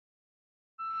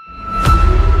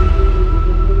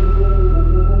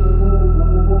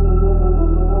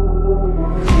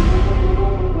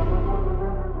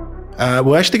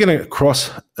We're actually going to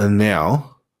cross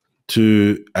now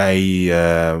to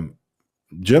a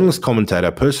journalist commentator,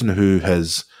 a person who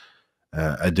has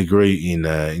a degree in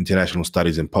international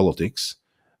studies and politics,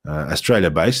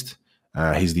 Australia-based.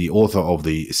 He's the author of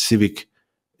the Civic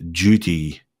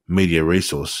Duty media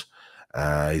resource.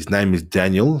 His name is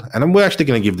Daniel, and we're actually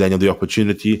going to give Daniel the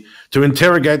opportunity to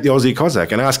interrogate the Aussie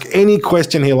Cossack and ask any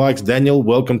question he likes. Daniel,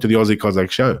 welcome to the Aussie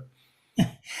Cossack Show.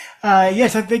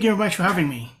 Yes, thank you very much for having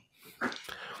me.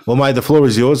 Well, mate, the floor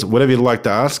is yours. Whatever you'd like to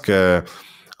ask,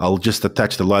 I'll just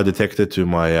attach the lie detector to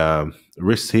my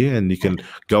wrist here, and you can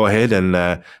go ahead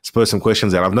and spur some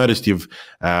questions out. I've noticed you've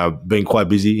been quite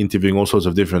busy interviewing all sorts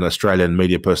of different Australian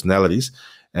media personalities,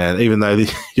 and even though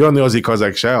you're on the Aussie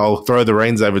Cossack Show, I'll throw the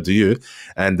reins over to you,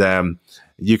 and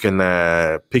you can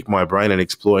pick my brain and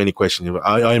explore any question.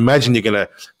 I imagine you're going to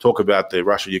talk about the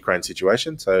Russia-Ukraine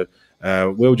situation, so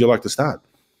where would you like to start?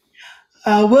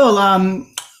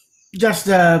 Just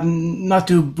not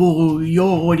to bore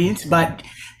your audience, but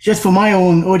just for my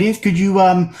own audience, could you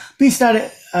please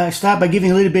start by giving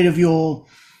a little bit of your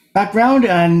background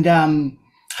and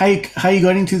how you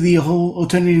got into the whole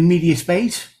alternative media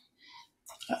space?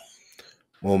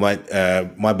 Well, mate,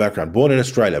 my background: born in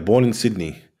Australia, born in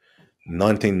Sydney,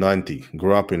 1990.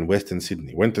 Grew up in Western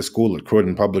Sydney. Went to school at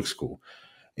Croydon Public School,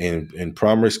 in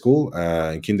primary school,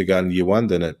 in kindergarten, year 1,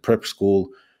 then at prep school,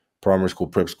 primary school,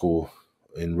 prep school.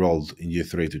 Enrolled in year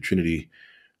 3 to Trinity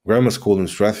Grammar School in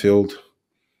Strathfield.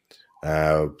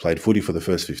 Played footy for the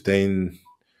first 15.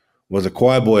 Was a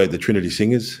choir boy at the Trinity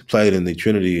Singers. Played in the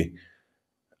Trinity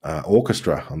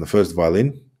orchestra on the first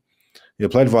violin. Yeah,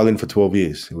 played violin for 12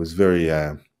 years. It was very,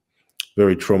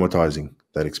 very traumatizing,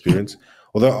 that experience.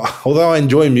 Although I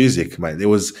enjoy music, mate, it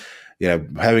was,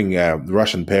 having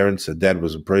Russian parents. Dad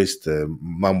was a priest.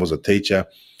 Mum was a teacher.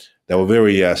 They were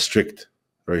very strict,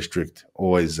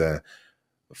 always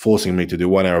forcing me to do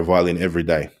 1 hour of violin every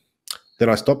day. Then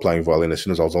I stopped playing violin as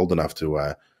soon as I was old enough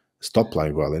to stop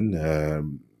playing violin.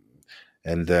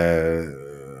 And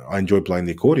I enjoy playing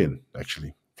the accordion,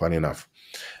 actually, funny enough.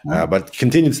 But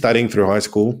continued studying through high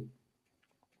school.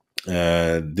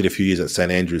 Did a few years at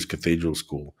St. Andrew's Cathedral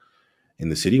School in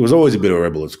the city. Was always a bit of a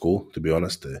rebel at school, to be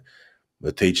honest.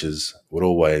 The teachers would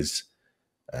always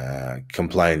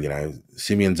complain,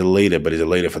 Simeon's a leader, but he's a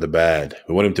leader for the bad.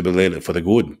 We want him to be a leader for the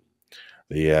good.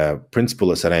 The principal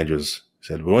at St. Andrews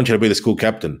said, "We want you to be the school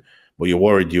captain, but you're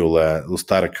worried you'll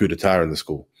start a coup d'etat in the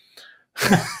school."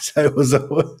 So it was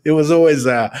always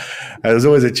a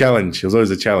challenge. It was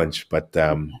always a challenge. But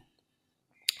you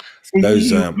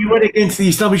went against the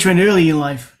establishment early in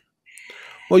life.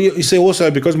 Well, you see,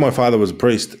 also because my father was a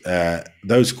priest,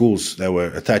 those schools, they were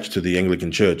attached to the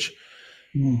Anglican Church.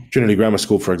 Trinity Grammar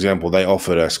School, for example, they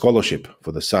offered a scholarship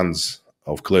for the sons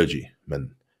of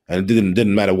clergymen. And it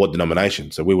didn't matter what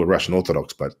denomination. So we were Russian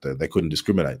Orthodox, but they couldn't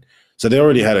discriminate. So they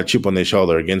already had a chip on their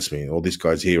shoulder against me. All this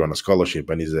guy's here on a scholarship,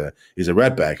 and he's a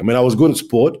rat bag. I mean, I was good at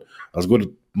sport. I was good at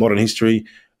modern history,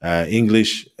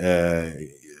 English.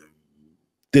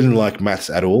 Didn't like maths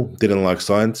at all. Didn't like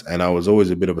science, and I was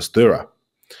always a bit of a stirrer.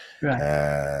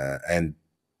 Right. And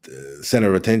center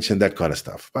of attention, that kind of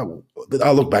stuff. But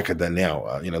I look back at that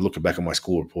now. Looking back at my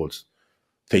school reports,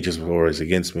 teachers were always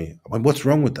against me. I mean, what's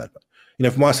wrong with that?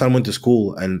 If my son went to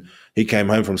school and he came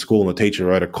home from school and the teacher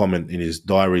wrote a comment in his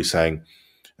diary saying,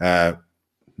 "Mr.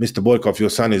 Boikov,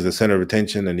 your son is the center of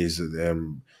attention and he's,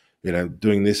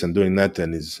 doing this and doing that,"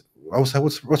 and I would say,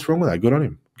 what's wrong with that? Good on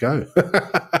him. Go.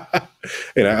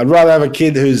 I'd rather have a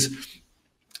kid who's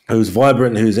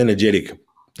vibrant, who's energetic,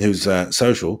 who's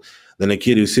social, than a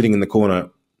kid who's sitting in the corner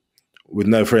with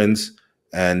no friends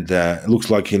and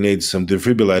looks like he needs some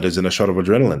defibrillators and a shot of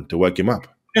adrenaline to wake him up.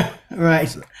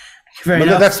 Right. So,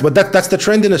 that's the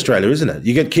trend in Australia, isn't it?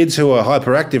 You get kids who are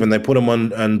hyperactive and they put them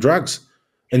on drugs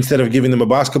instead of giving them a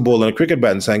basketball and a cricket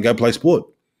bat and saying, "Go play sport."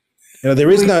 There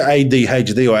is no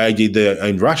ADHD or ADD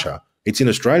in Russia. It's in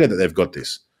Australia that they've got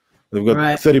this. They've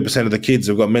got 30% of the kids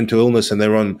have got mental illness and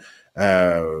they're on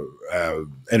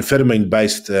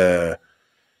amphetamine-based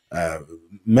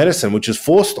medicine, which is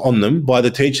forced on them by the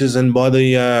teachers and by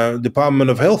the Department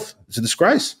of Health. It's a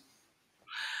disgrace.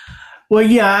 Well,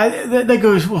 yeah, that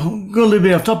goes go a little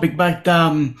bit off topic, but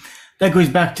that goes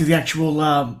back to the actual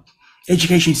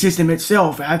education system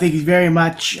itself. I think it's very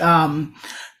much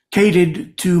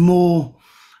catered to more,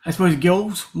 I suppose,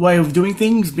 girls' way of doing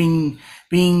things, being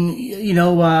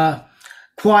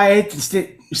quiet and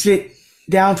sit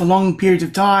down for long periods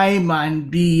of time and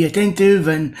be attentive,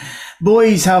 and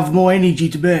boys have more energy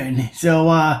to burn.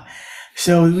 So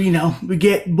we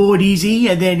get bored easy,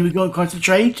 and then we go and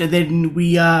concentrate, and then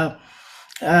we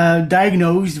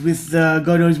diagnosed with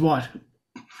God knows what.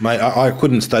 Mate, I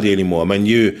couldn't study anymore. I mean,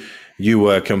 you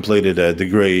completed a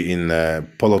degree in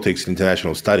politics and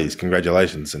international studies.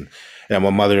 Congratulations. And my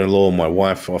mother-in-law and my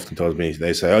wife often tells me,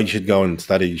 they say, oh, you should go and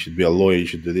study. You should be a lawyer. You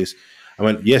should do this. I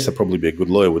mean, yes, I'd probably be a good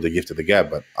lawyer with the gift of the gab,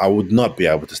 but I would not be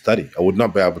able to study. I would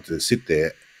not be able to sit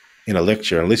there in a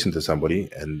lecture and listen to somebody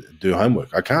and do homework.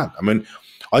 I can't. I mean,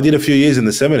 I did a few years in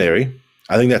the seminary.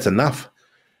 I think that's enough.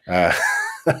 I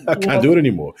can't do it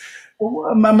anymore.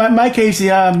 My case,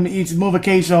 it's more of a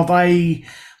case of I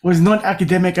was not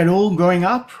academic at all growing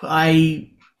up.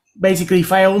 I basically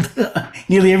failed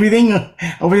nearly everything.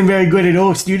 I wasn't very good at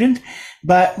all student.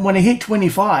 But when I hit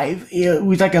 25, it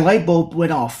was like a light bulb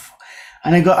went off.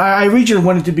 And I originally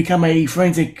wanted to become a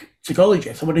forensic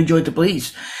psychologist. I wanted to join the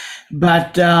police.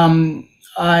 But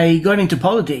I got into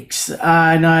politics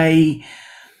and I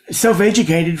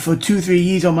self-educated for 2-3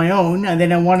 years on my own. And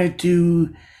then I wanted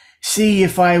to see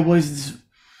if I was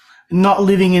not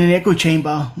living in an echo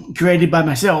chamber created by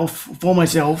myself, for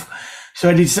myself. So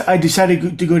I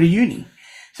decided to go to uni.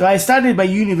 So I started my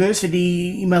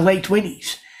university in my late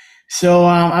 20s. So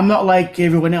I'm not like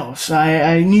everyone else.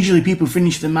 I usually people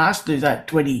finish the masters at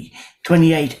 20,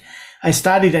 28. I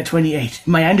started at 28,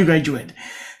 my undergraduate.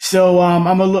 So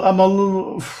I'm a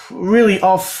little really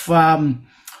off the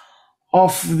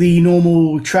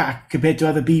normal track compared to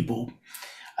other people.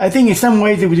 I think in some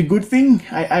ways it was a good thing.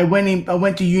 I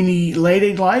went to uni late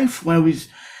in life when I was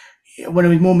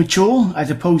more mature, as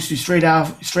opposed to straight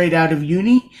out of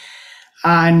uni,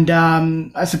 and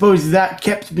I suppose that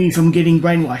kept me from getting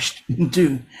brainwashed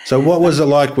too. So what was it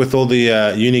like with all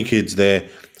the uni kids there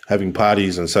having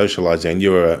parties and socializing? And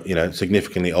you were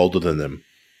significantly older than them.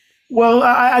 Well,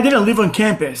 I didn't live on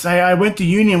campus. I went to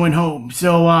uni and went home,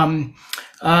 so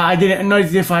I didn't know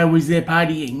as if I was there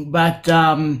partying, but.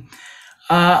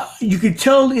 You could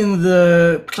tell in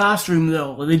the classroom,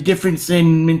 though, the difference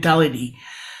in mentality,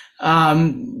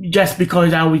 just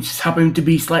because I was happened to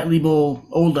be slightly more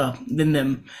older than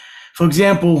them. For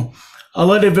example, a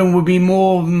lot of them would be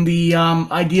more on the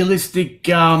idealistic,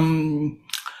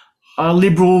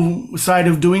 liberal side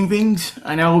of doing things,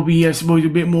 and I would be, I suppose, a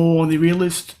bit more on the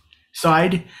realist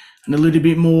side, and a little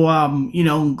bit more,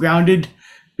 grounded, a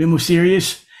bit more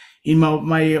serious in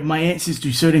my answers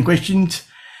to certain questions.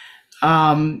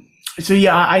 So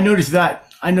yeah, I noticed that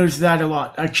a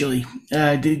lot, actually,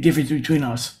 the difference between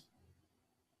us.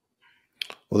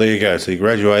 Well, there you go. So you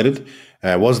graduated.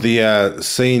 Was the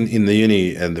scene in the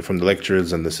uni and from the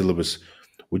lecturers and the syllabus,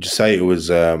 would you say it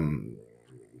was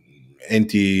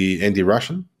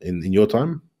anti-Russian in your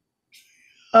time?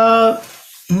 Not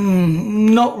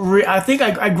really. I think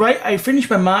I finished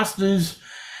my master's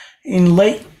in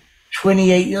late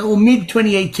 2018 or mid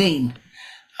 2018.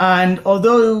 And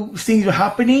although things were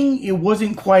happening, it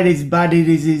wasn't quite as bad as it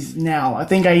is now. I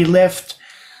think I left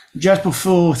just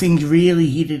before things really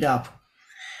heated up.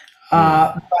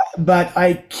 But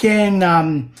I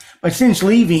can, but since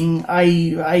leaving,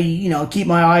 I keep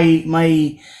my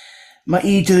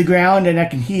ear to the ground, and I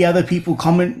can hear other people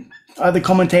other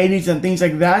commentators and things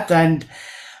like that. And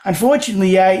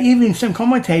unfortunately, even some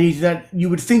commentators that you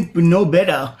would think would know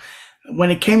better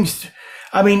when it comes to,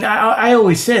 I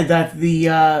always said that the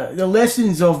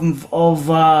lessons of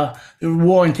the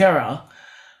war on terror,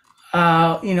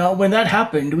 when that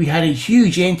happened, we had a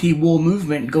huge anti-war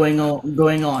movement going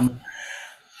on,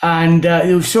 and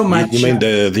there was so much.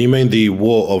 You mean the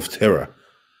war of terror?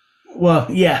 Well,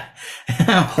 yeah,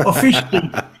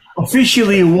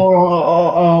 officially a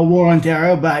war on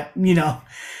terror, but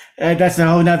that's a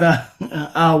whole nother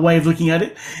way of looking at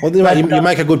it. Well, you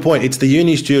make a good point. It's the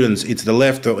uni students, it's the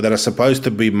left that are supposed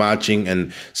to be marching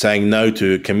and saying no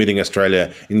to committing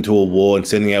Australia into a war and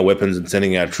sending our weapons and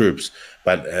sending our troops.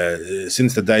 But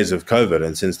since the days of COVID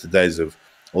and since the days of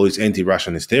all this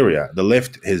anti-Russian hysteria, the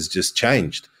left has just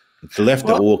changed. It's the left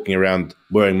that are walking around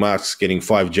wearing masks, getting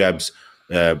 5 jabs,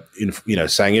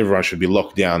 saying everyone should be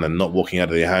locked down and not walking out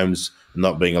of their homes,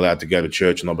 not being allowed to go to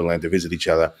church, not being allowed to visit each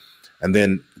other. And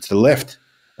then it's the left.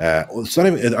 It's not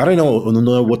even, I don't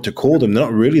know what to call them. They're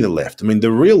not really the left. I mean,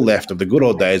 the real left of the good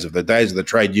old days, of the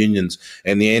trade unions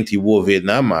and the anti-war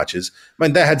Vietnam marches,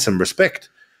 they had some respect.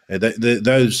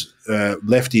 Those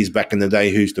lefties back in the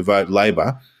day who used to vote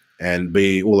Labor and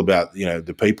be all about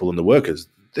the people and the workers,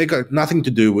 they got nothing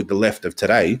to do with the left of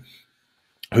today,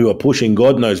 who are pushing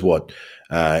God knows what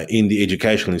in the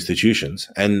educational institutions.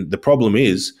 And the problem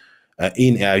is,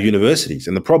 in our universities.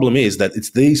 And the problem is that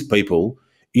it's these people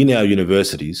in our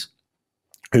universities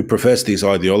who profess this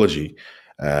ideology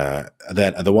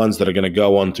that are the ones that are going to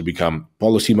go on to become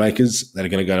policymakers, that are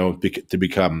going to go on to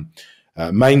become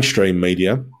mainstream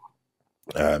media,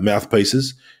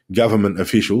 mouthpieces, government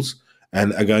officials,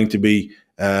 and are going to be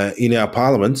in our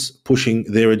parliaments pushing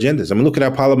their agendas. I mean, look at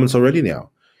our parliaments already now.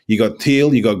 You got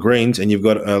Teal, you got Greens, and you've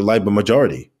got a Labor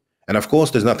majority. And of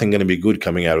course, there's nothing going to be good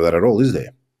coming out of that at all, is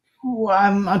there?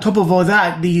 Well, on top of all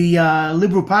that, the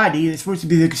Liberal Party, is supposed to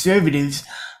be the Conservatives,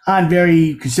 aren't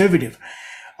very conservative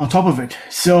on top of it.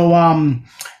 So,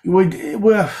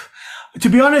 to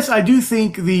be honest, I do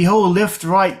think the whole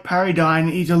left-right paradigm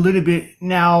is a little bit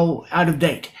now out of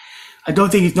date. I don't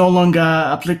think it's no longer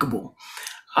applicable.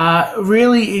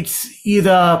 Really, it's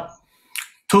either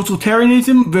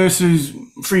totalitarianism versus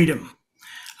freedom.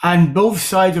 And both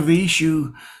sides of the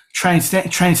issue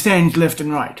transcend left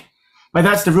and right. But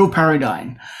that's the real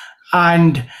paradigm.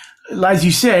 And as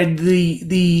you said,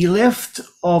 the left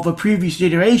of a previous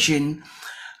generation,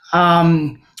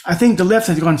 I think the left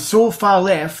has gone so far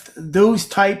left, those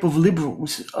type of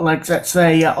liberals, like let's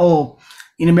say,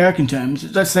 in American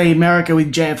terms, let's say America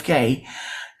with JFK,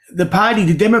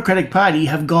 the Democratic Party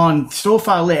have gone so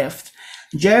far left,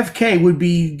 JFK would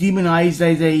be demonized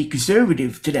as a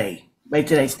conservative today, by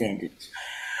today's standards.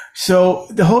 So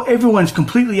everyone's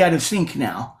completely out of sync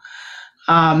now.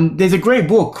 There's a great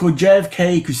book called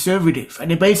JFK Conservative,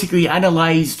 and it basically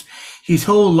analyzed his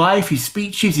whole life, his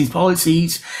speeches, his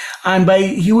policies, and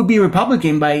he would be a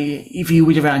Republican if he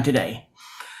was around today.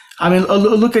 I mean,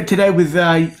 look at today with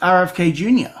RFK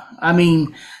Jr. I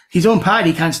mean, his own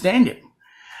party can't stand it.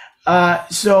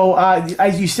 So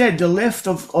as you said, the left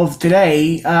of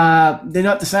today, they're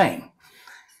not the same.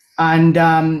 And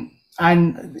I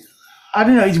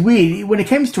don't know, it's weird. When it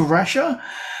comes to Russia,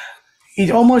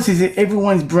 it's almost as if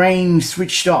everyone's brain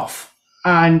switched off,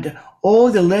 and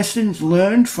all the lessons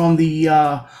learned from the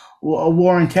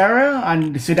war on terror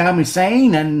and Saddam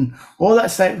Hussein and all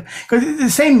that stuff, because the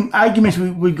same arguments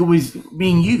was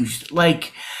being used.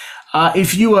 Like,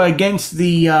 if you were against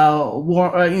the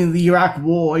war in the Iraq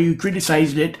War, you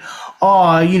criticized it.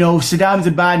 Saddam's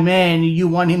a bad man. You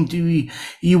want him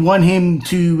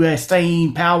to stay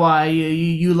in power.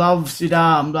 You love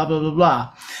Saddam. Blah blah blah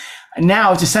blah. And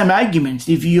now it's the same arguments.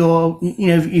 If you're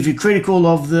critical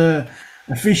of the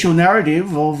official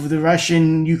narrative of the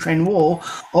Russian-Ukraine war,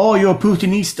 you're a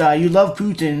Putinista. You love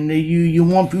Putin. You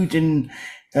want Putin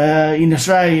in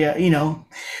Australia.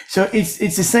 So it's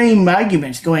the same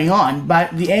arguments going on,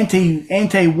 but the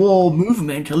anti-war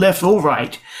movement, left or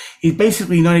right, is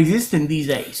basically non-existent these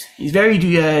days. It's very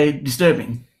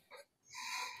disturbing.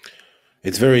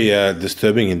 It's very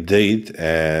disturbing indeed,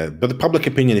 but the public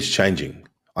opinion is changing.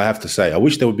 I have to say, I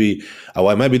wish there would be.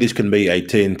 Maybe this can be a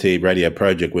TNT Radio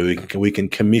project where we can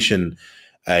commission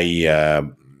a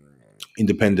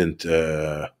independent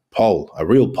poll, a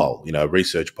real poll, a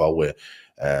research poll where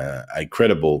a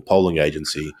credible polling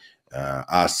agency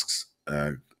asks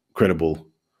credible,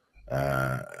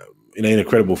 in a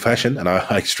credible fashion. And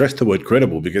I stress the word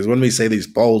credible, because when we see these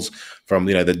polls from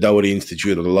the Doherty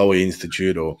Institute or the Lowy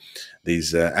Institute or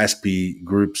these ASPI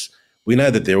groups, we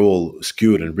know that they're all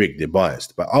skewed and rigged, they're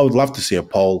biased. But I would love to see a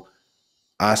poll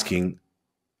asking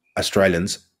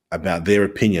Australians about their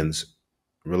opinions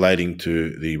relating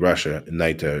to the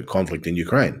Russia-NATO conflict in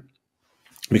Ukraine.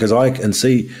 Because I can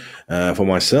see for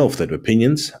myself that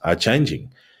opinions are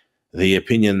changing. The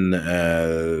opinion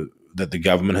that the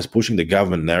government is pushing, the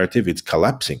government narrative, it's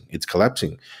collapsing. It's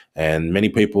collapsing. And many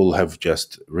people have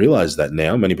just realized that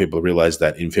now. Many people realized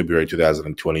that in February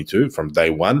 2022 from day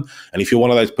one. And if you're one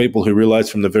of those people who realized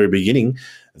from the very beginning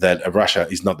that Russia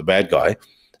is not the bad guy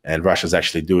and Russia's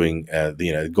actually doing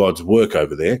God's work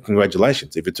over there,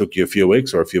 congratulations. If it took you a few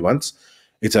weeks or a few months,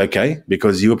 it's okay,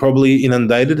 because you were probably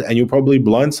inundated and you were probably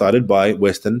blindsided by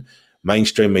Western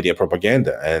mainstream media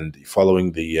propaganda and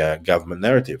following the government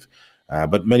narrative.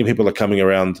 But many people are coming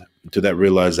around to that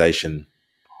realization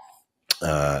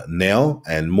now,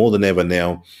 and more than ever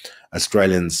now,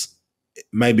 Australians,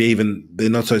 maybe even they're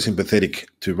not so sympathetic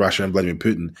to Russia and Vladimir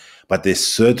Putin, but they're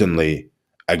certainly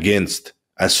against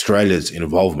Australia's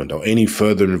involvement or any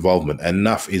further involvement.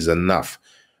 Enough is enough.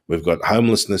 We've got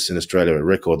homelessness in Australia at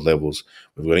record levels.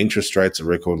 We've got interest rates at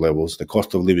record levels. The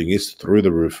cost of living is through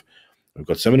the roof. We've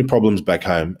got so many problems back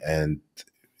home, and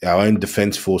our own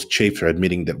Defence Force chiefs are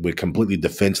admitting that we're completely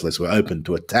defenceless. We're open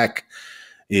to attack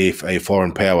if a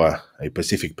foreign power, a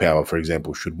Pacific power, for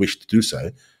example, should wish to do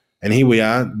so. And here we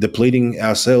are depleting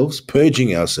ourselves,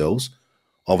 purging ourselves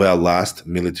of our last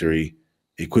military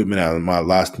equipment, our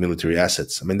last military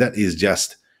assets. I mean, that is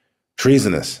just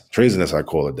treasonous. Treasonous, I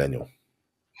call it, Daniel.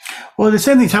 Well, the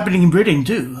same thing's happening in Britain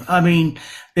too. I mean,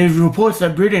 there's reports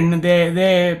that Britain,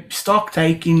 their stock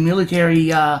take in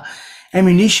military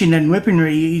ammunition and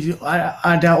weaponry is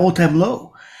at an all-time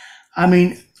low. I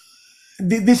mean,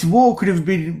 this war could have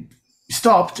been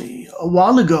stopped a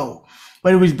while ago,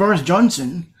 but it was Boris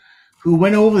Johnson who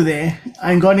went over there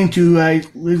and got into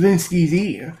Zelensky's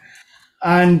ear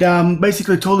and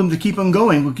basically told him to keep on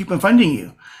going. We'll keep on funding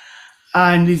you.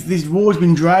 And this war's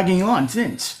been dragging on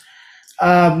since.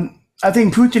 I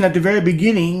think Putin at the very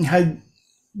beginning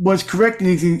was correct in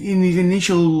his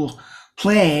initial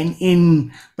plan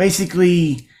in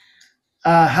basically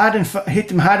hit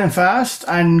them hard and fast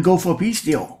and go for a peace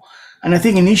deal. And I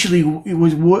think initially it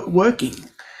was working,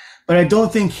 but I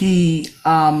don't think he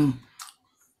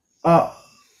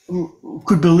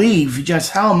could believe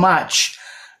just how much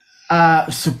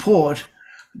support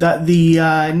that the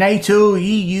NATO,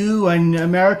 EU, and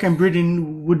America and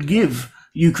Britain would give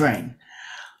Ukraine.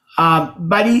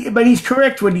 But he's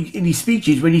correct in his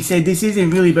speeches when he said this isn't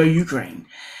really about Ukraine.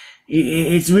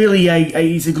 It's really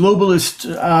it's a globalist,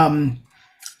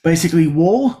 basically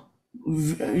war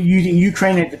using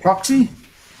Ukraine as the proxy,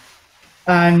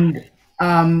 and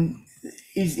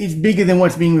it's bigger than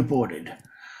what's being reported.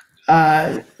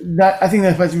 I think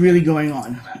that's what's really going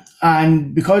on,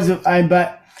 and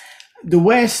but the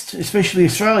West, especially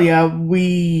Australia,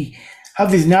 we have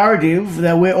this narrative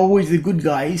that we're always the good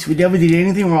guys. We never did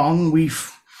anything wrong. We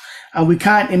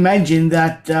can't imagine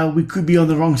that we could be on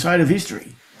the wrong side of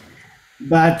history.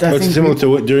 But I think it's similar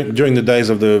to during the days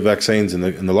of the vaccines and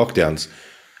the lockdowns.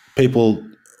 People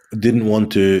didn't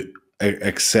want to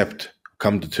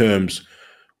come to terms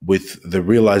with the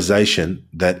realization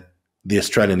that the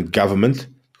Australian government,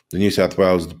 the New South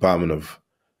Wales Department of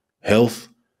Health,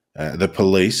 the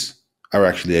police are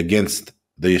actually against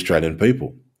the Australian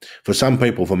people. For some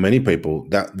people, for many people,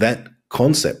 that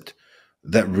concept,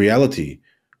 that reality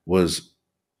was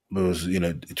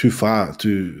too far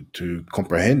to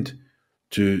comprehend,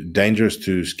 too dangerous,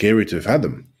 too scary to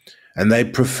fathom, and they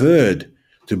preferred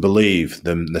to believe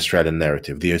the Australian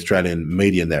narrative, the Australian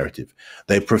media narrative.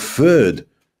 They preferred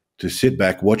to sit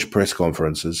back, watch press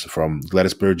conferences from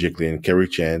Gladys Berejiklian and Kerry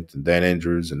Chant and Dan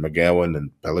Andrews and McGowan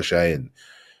and Palaszczuk and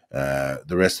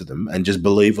the rest of them, and just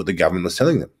believe what the government was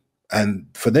telling them. And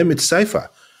for them, it's safer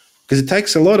because it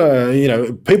takes a lot of,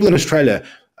 people in Australia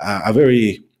are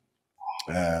very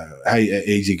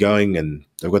easygoing, and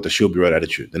they've got the she'll be right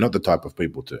attitude. They're not the type of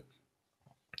people to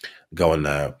go and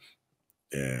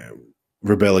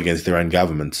rebel against their own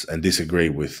governments and disagree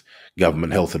with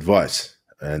government health advice.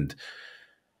 And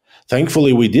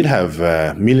thankfully, we did have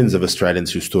millions of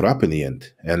Australians who stood up in the end.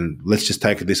 And let's just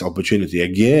take this opportunity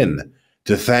again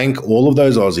to thank all of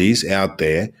those Aussies out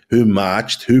there who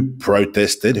marched, who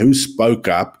protested, who spoke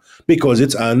up, because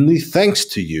it's only thanks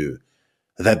to you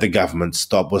that the government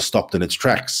was stopped in its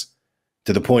tracks,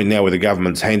 to the point now where the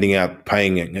government's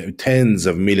paying tens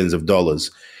of millions of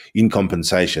dollars in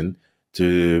compensation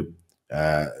to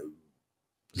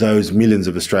those millions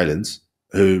of Australians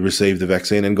who received the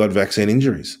vaccine and got vaccine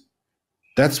injuries.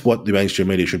 That's what the mainstream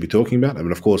media should be talking about. I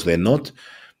mean, of course, they're not,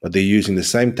 but they're using the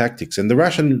same tactics. And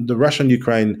the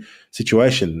Russian-Ukraine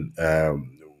situation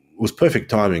was perfect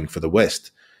timing for the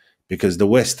West, because the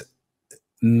West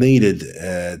needed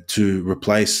to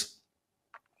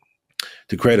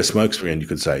create a smokescreen, you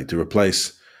could say, to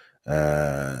replace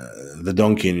the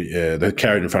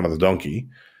carrot in front of the donkey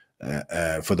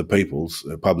for the people's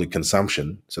public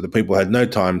consumption. So the people had no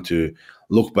time to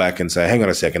look back and say, hang on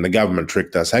a second, the government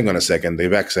tricked us. Hang on a second, the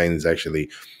vaccines actually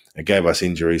gave us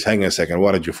injuries. Hang on a second,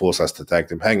 why did you force us to take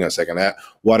them? Hang on a second,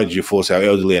 why did you force our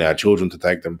elderly and our children to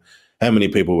take them? How many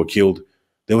people were killed?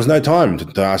 There was no time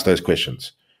to ask those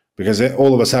questions, because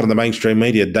all of a sudden the mainstream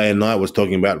media day and night was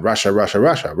talking about Russia,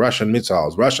 Russian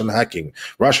missiles, Russian hacking,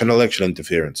 Russian election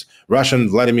interference, Russian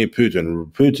Vladimir Putin,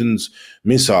 Putin's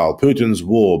missile, Putin's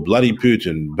war, bloody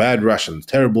Putin, bad Russians,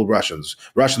 terrible Russians,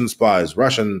 Russian spies,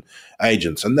 Russian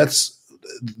agents. And that's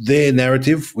their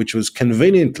narrative, which was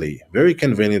very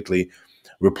conveniently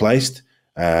replaced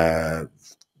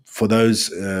for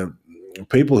those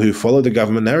people who follow the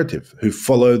government narrative, who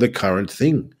follow the current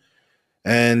thing.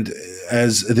 And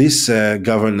as this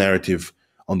government narrative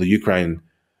on the Ukraine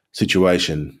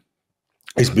situation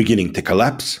is beginning to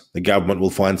collapse, the government will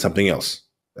find something else.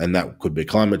 And that could be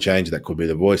climate change, that could be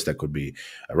the voice, that could be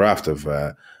a raft of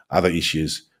other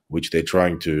issues which they're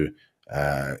trying to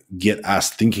get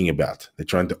us thinking about. They're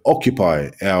trying to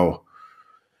occupy our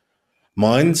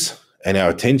minds and our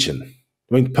attention.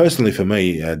 I mean, personally for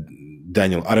me,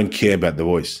 Daniel, I don't care about the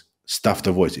voice. Stuff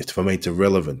the voice. For me, it's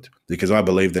irrelevant, because I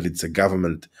believe that it's a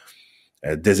government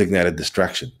designated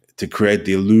distraction to create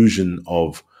the illusion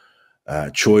of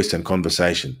choice and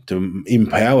conversation, to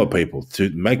empower people, to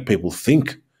make people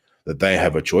think that they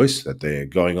have a choice, that they're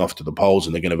going off to the polls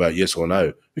and they're going to vote yes or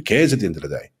no. Who cares at the end of the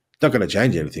day? It's not going to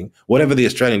change anything. Whatever the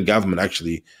Australian government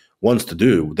actually wants to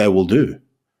do, they will do.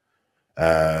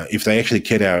 If they actually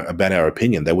cared about our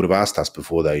opinion, they would have asked us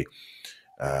before they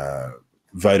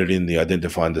voted in the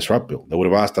Identify and Disrupt bill. They would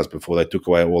have asked us before they took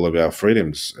away all of our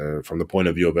freedoms from the point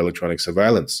of view of electronic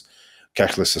surveillance,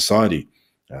 cashless society,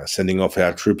 sending off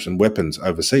our troops and weapons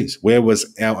overseas. Where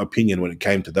was our opinion when it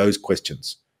came to those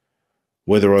questions?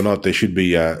 Whether or not there should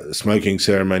be a smoking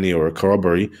ceremony or a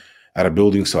corroboree at a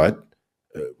building site,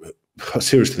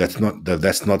 seriously,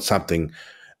 that's not something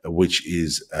which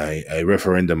is a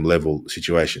referendum level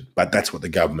situation. But that's what the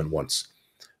government wants.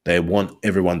 They want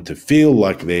everyone to feel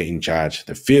like they're in charge,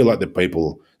 to feel like the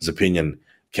people's opinion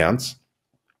counts.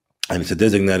 And it's a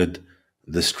designated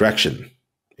distraction,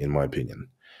 in my opinion.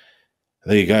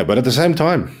 There you go. But at the same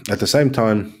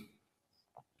time,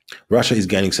 Russia is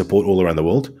gaining support all around the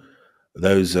world.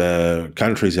 Those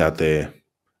countries out there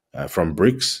from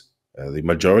BRICS, the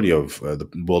majority of the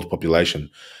world's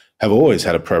population, have always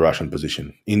had a pro-Russian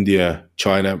position. India,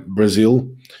 China, Brazil.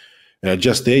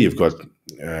 Just there you've got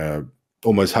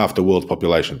almost half the world's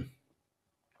population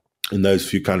in those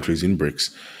few countries in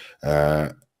BRICS,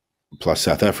 plus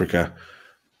South Africa.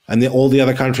 And all the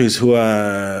other countries who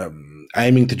are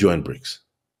aiming to join BRICS,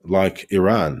 like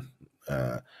Iran.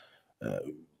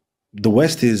 The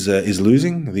West is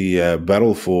losing the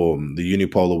battle for the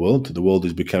unipolar world. The world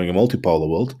is becoming a multipolar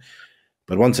world.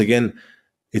 But once again,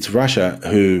 it's Russia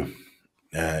who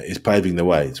is paving the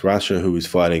way. It's Russia who is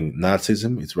fighting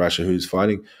Nazism. It's Russia who is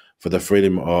fighting for the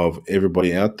freedom of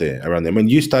everybody out there around them. When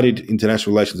you studied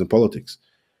international relations and politics,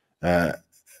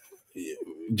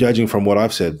 judging from what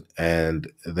I've said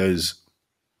and those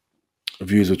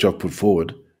views which I've put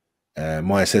forward,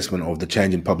 my assessment of the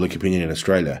change in public opinion in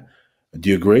Australia, do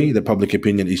you agree that public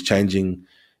opinion is changing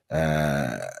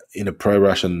in a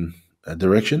pro-Russian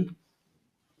direction?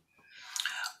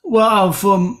 Well,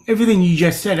 from everything you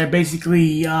just said, I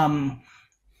basically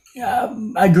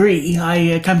agree.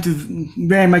 I come to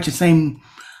very much the same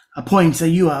points that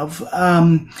you have.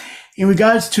 In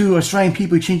regards to Australian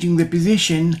people changing their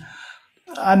position,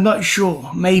 I'm not sure.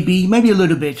 Maybe a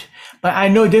little bit. But I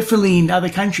know definitely in other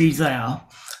countries they are.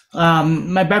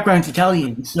 My background's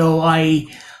Italian, so I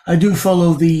do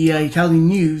follow the Italian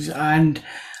news, and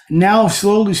now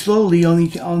slowly on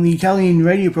the Italian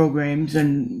radio programs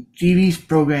and TV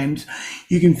programs,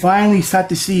 you can finally start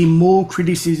to see more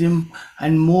criticism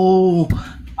and more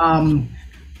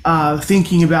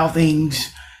thinking about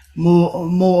things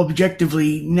more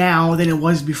objectively now than it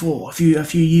was before a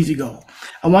few years ago.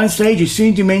 At one stage, as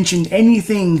soon as you mention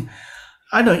anything,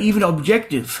 I don't know, even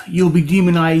objective, you'll be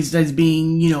demonized as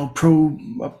being, pro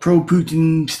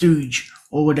Putin stooge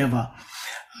or whatever.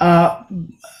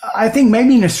 I think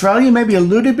maybe in Australia, maybe a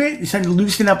little bit, it's starting to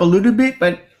loosen up a little bit,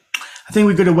 but I think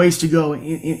we've got a ways to go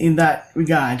in that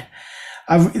regard.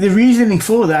 The reasoning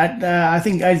for that, I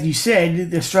think, as you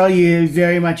said, Australia is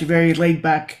very much a very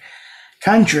laid-back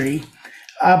country,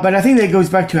 but I think that goes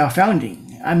back to our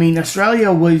founding. I mean,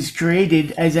 Australia was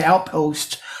created as an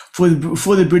outpost for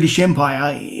the British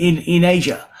Empire in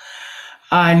Asia,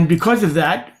 and because of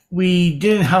that, we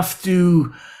didn't have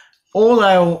to. All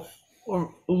our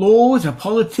laws, our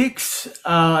politics,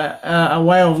 our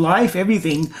way of life,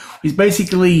 everything is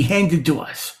basically handed to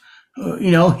us.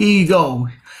 Here you go,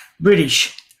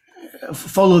 British,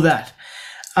 follow that.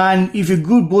 And if you're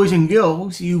good boys and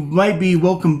girls, you might be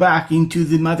welcomed back into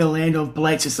the motherland of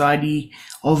polite society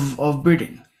of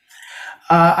Britain.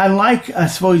 Unlike, I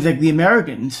suppose, like the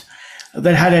Americans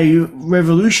that had a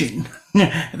revolution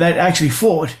that actually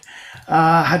fought,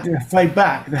 had to fight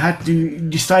back. They had to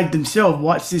decide themselves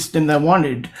what system they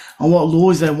wanted and what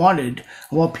laws they wanted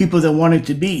and what people they wanted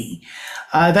to be.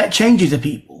 That changes the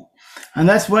people. And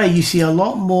that's why you see a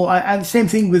lot more. And the same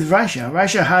thing with Russia.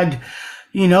 Russia had,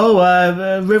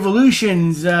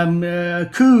 revolutions,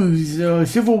 coups,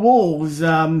 civil wars,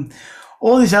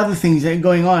 all these other things that are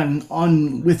going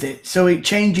on with it. So it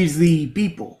changes the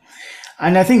people.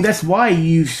 And I think that's why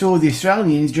you saw the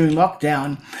Australians during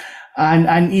lockdown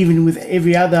and even with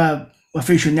every other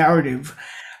official narrative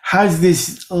has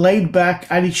this laid back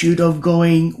attitude of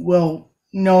going, well,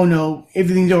 no,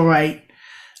 everything's all right.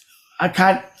 I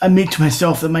can't admit to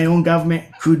myself that my own government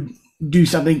could do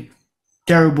something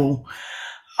terrible.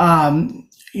 Don't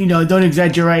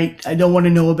exaggerate. I don't want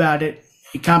to know about it.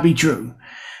 It can't be true.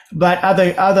 But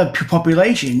other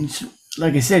populations,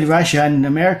 like I said, Russia and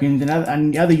Americans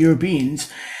and other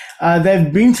Europeans,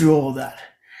 they've been through all of that.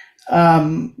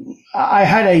 I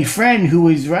had a friend who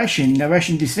was Russian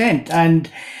descent, and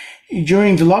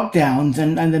during the lockdowns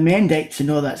and the mandates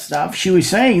and all that stuff, she was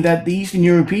saying that the Eastern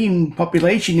European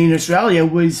population in Australia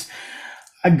was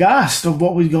aghast of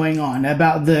what was going on,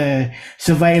 about the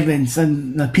surveillance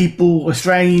and the people,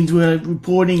 Australians were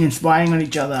reporting and spying on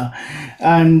each other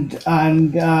and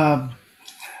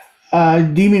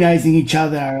demonizing each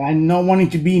other and not wanting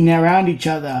to be around each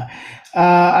other.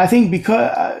 I think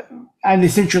because, and the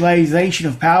centralization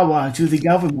of power to the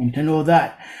government and all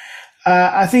that.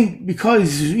 I think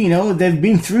because, you know, they've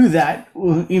been through that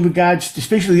in regards to,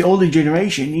 especially the older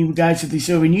generation, in regards to the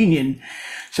Soviet Union.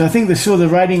 So I think they saw the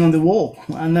writing on the wall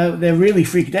and they're really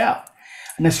freaked out.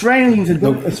 And Australians that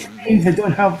don't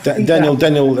have...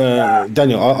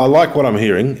 Daniel, I like what I'm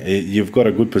hearing. You've got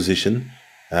a good position.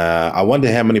 I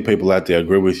wonder how many people out there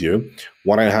agree with you.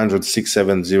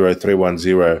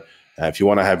 1-800-670-310 if you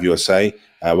want to have your say.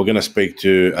 We're going to speak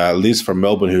to Liz from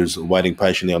Melbourne, who's waiting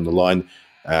patiently on the line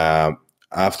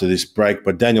after this break.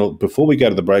 But Daniel, before we go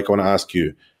to the break, I want to ask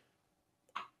you,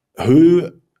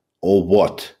 who or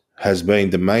what has been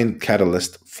the main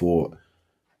catalyst for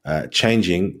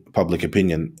changing public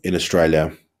opinion in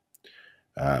Australia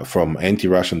from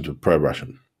anti-Russian to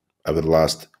pro-Russian over the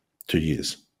last 2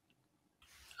 years?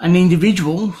 An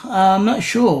individual? I'm not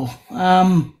sure.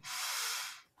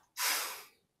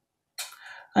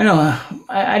 I know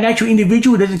an actual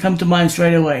individual doesn't come to mind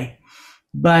straight away,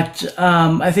 but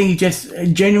I think just a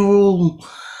general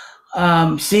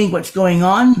seeing what's going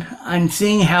on and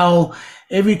seeing how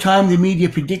every time the media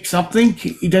predicts something,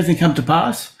 it doesn't come to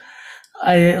pass.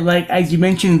 Like, as you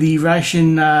mentioned, the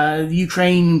Russian, the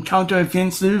Ukraine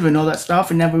counteroffensive and all that stuff,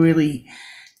 it never really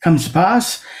comes to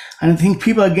pass. And I think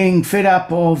people are getting fed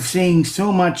up of seeing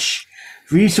so much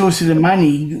resources and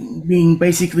money being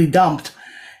basically dumped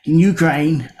in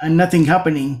Ukraine and nothing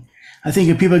happening. I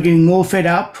think people are getting more fed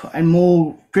up and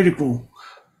more critical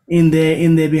in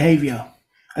their behavior,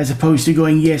 as opposed to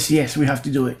going, yes, we have to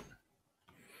do it.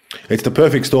 It's the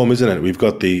perfect storm, isn't it? We've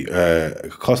got the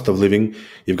cost of living.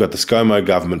 You've got the ScoMo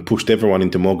government pushed everyone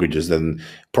into mortgages, then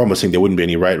promising there wouldn't be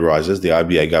any rate rises. The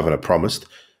RBA governor promised.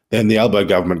 Then the Albo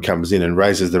government comes in and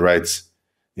raises the rates,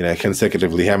 you know,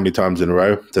 consecutively how many times in a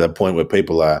row, to the point where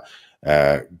people are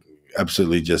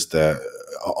absolutely just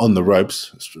on the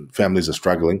ropes. Families are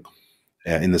struggling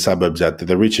in the suburbs out there.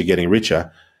 The rich are getting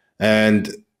richer. And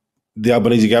the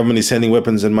Albanese government is sending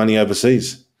weapons and money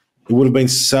overseas. It would have been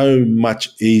so much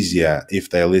easier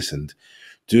if they listened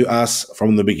to us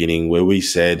from the beginning, where we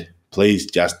said, please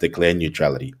just declare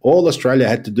neutrality. All Australia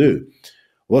had to do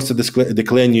was to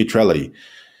declare neutrality.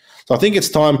 So I think it's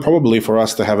time probably for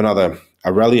us to have a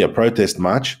rally, a protest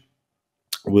march.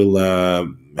 We'll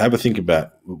have a think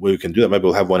about where we can do that. Maybe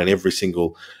we'll have one in every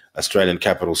single Australian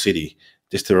capital city,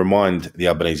 just to remind the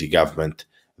Albanese government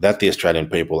that the Australian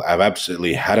people have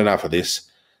absolutely had enough of this.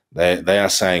 They are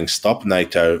saying stop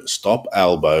NATO, stop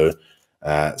Albo,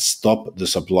 stop the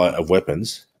supply of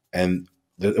weapons, and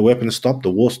the weapons stop,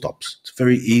 the war stops. It's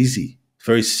very easy,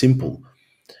 very simple.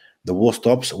 The war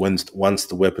stops once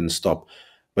the weapons stop.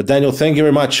 But Daniel, thank you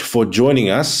very much for joining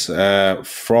us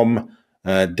from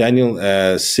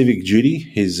Daniel Civic Duty.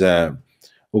 His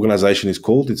organization is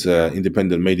called. It's an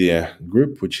independent media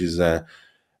group, which is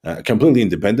completely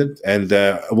independent. And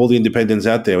of all the independents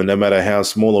out there, no matter how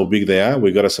small or big they are,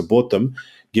 we've got to support them,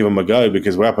 give them a go,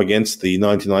 because we're up against the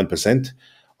 99%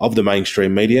 of the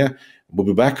mainstream media. We'll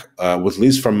be back with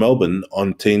Liz from Melbourne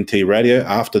on TNT Radio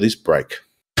after this break.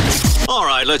 All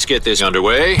right, let's get this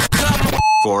underway.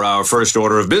 For our first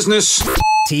order of business,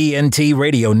 TNT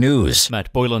Radio News.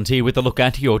 Matt Boyland here with a look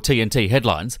at your TNT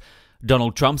headlines.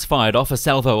 Donald Trump's fired off a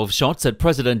salvo of shots at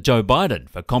President Joe Biden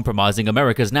for compromising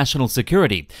America's national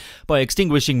security by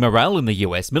extinguishing morale in the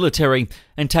US military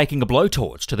and taking a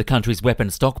blowtorch to the country's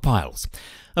weapons stockpiles.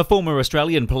 A former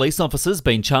Australian police officer's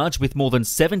been charged with more than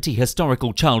 70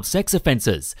 historical child sex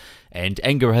offences. And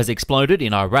anger has exploded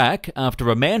in Iraq after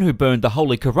a man who burned the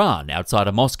Holy Quran outside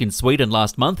a mosque in Sweden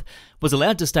last month was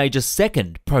allowed to stage a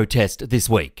second protest this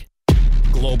week.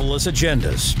 Globalist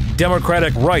agendas,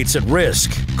 democratic rights at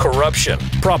risk, corruption,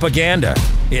 propaganda.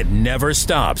 It never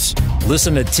stops.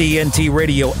 Listen to TNT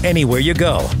Radio anywhere you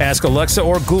go. Ask Alexa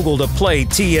or Google to play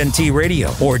TNT Radio,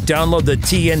 or download the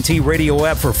TNT Radio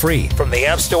app for free from the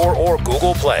App Store or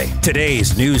Google Play.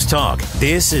 Today's News Talk.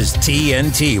 This is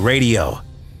TNT Radio.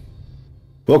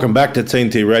 Welcome back to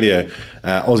TNT Radio,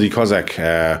 Aussie Cossack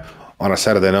on a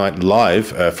Saturday night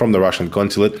live from the Russian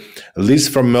consulate. Liz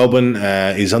from Melbourne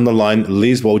is on the line.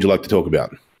 Liz, what would you like to talk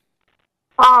about?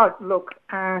 Oh, look,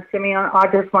 Simeon, I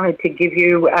just wanted to give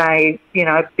you a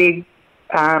big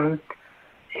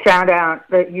shout out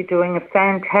that you're doing a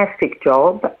fantastic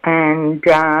job, and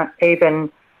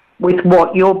even with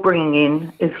what you're bringing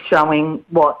in is showing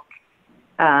what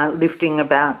lifting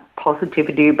about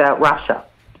positivity about Russia.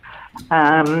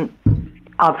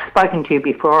 I've spoken to you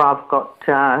before. I've got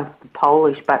the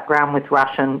Polish background with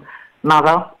Russian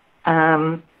mother.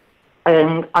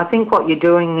 And I think what you're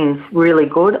doing is really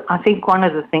good. I think one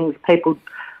of the things people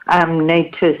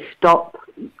need to stop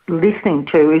listening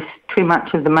to is too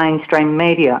much of the mainstream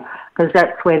media, because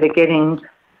that's where they're getting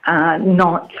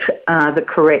not the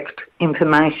correct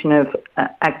information of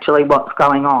actually what's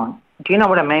going on. Do you know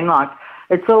what I mean? Like,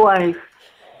 it's always,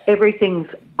 everything's,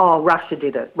 oh, Russia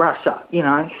did it, Russia, you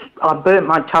know, I burnt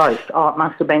my toast, oh, it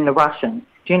must have been the Russians.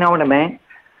 Do you know what I mean?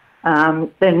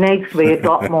 There needs to be a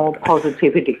lot more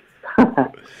positivity.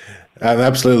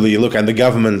 Absolutely. Look, and the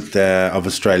government of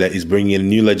Australia is bringing in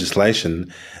new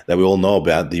legislation that we all know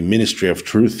about. The Ministry of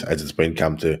Truth, as it's been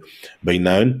come to be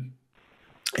known,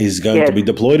 is going to be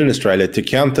deployed in Australia to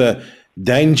counter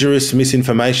dangerous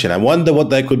misinformation. I wonder what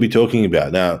they could be talking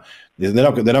about. Now, they're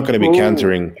not going to be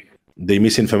countering the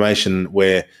misinformation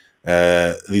where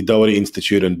the Doherty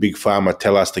Institute and Big Pharma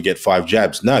tell us to get 5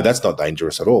 jabs. No, that's not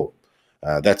dangerous at all.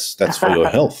 That's for your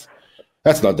health.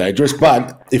 That's not dangerous.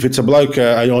 But if it's a bloke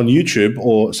on YouTube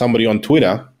or somebody on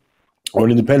Twitter or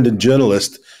an independent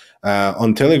journalist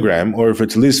on Telegram, or if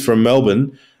it's Liz from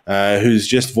Melbourne who's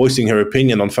just voicing her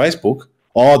opinion on Facebook,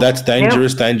 oh, that's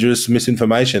dangerous, dangerous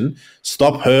misinformation.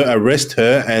 Stop her, arrest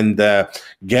her, and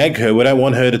gag her. We don't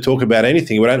want her to talk about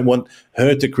anything. We don't want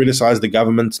her to criticise the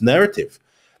government's narrative.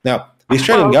 Now, the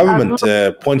Australian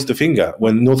government points the finger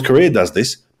when North Korea does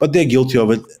this, but they're guilty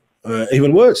of it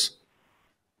even worse.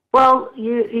 Well,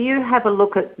 you have a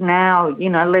look at now, you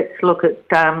know, let's look at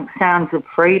Sounds of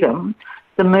Freedom.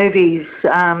 The movie's,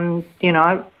 you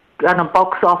know, done a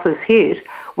box office hit,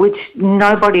 which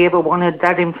nobody ever wanted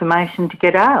that information to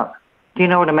get out. Do you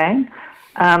know what I mean?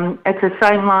 It's the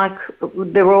same, like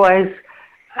they're always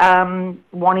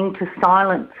wanting to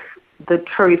silence the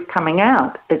truth coming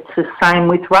out. It's the same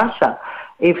with Russia.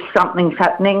 If something's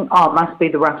happening, oh, it must be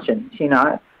the Russians, you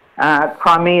know.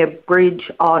 Crimea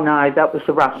Bridge, oh no, that was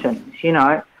the Russians, you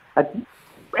know.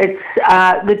 It's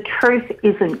the truth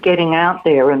isn't getting out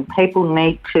there, and people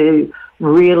need to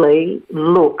really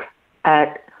look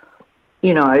at,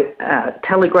 you know,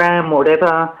 Telegram,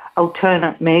 whatever,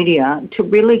 alternate media to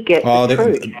really get the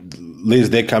truth. Liz,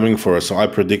 they're coming for us. So I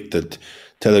predict that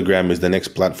Telegram is the next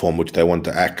platform which they want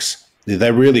to axe.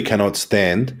 They really cannot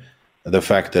stand the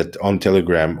fact that on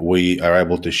Telegram we are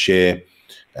able to share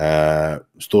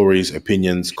stories,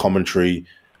 opinions, commentary,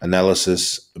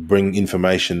 analysis, bring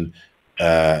information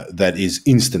that is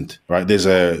instant, right? There's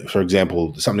for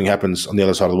example, something happens on the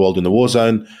other side of the world in the war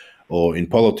zone, or in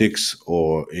politics,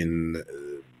 or in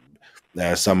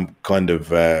some kind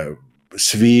of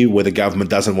sphere where the government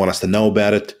doesn't want us to know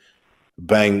about it.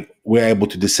 Bang, we're able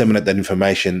to disseminate that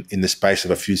information in the space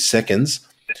of a few seconds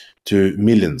to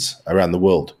millions around the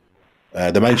world.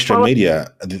 The mainstream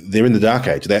media, they're in the dark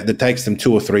age. It takes them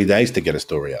 2 or 3 days to get a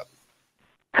story out.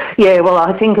 Yeah, well,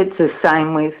 I think it's the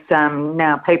same with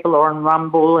now people are on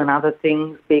Rumble and other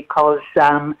things because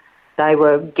they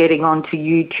were getting onto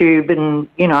YouTube and,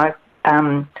 you know,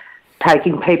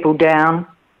 taking people down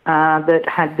that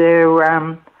had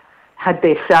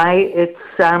their say.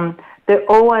 It's they're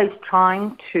always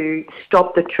trying to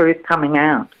stop the truth coming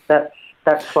out.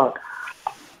 That's what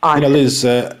I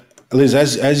think. Liz,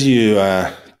 as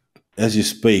you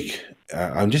speak,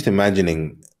 I'm just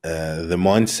imagining the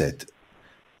mindset,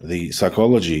 the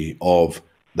psychology of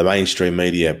the mainstream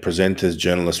media, presenters,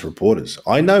 journalists, reporters.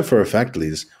 I know for a fact,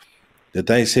 Liz, that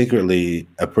they secretly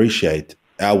appreciate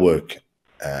our work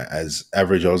as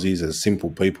average Aussies, as simple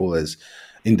people, as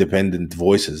independent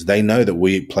voices. They know that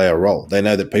we play a role. They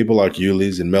know that people like you,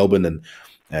 Liz, in Melbourne,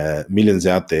 and millions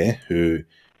out there who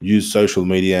use social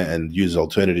media and use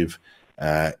alternative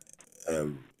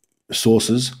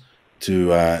sources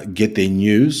to get their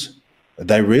news,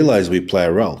 they realize we play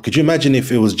a role. Could you imagine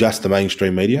if it was just the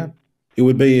mainstream media? It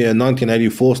would be a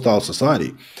 1984 style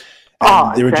society.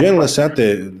 There are journalists out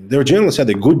there. There are journalists out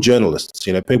there, good journalists.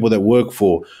 You know, people that work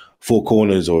for Four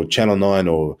Corners or Channel 9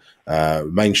 or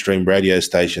mainstream radio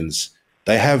stations.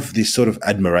 They have this sort of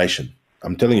admiration.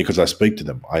 I'm telling you because I speak to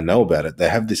them. I know about it. They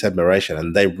have this admiration,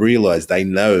 and they realize, they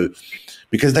know,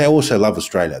 because they also love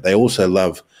Australia. They also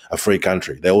love a free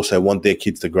country. They also want their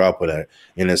kids to grow up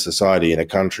in a society, in a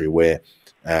country where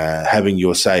having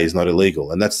your say is not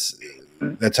illegal, and that's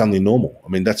only normal. I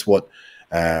mean, that's what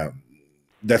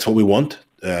we want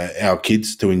our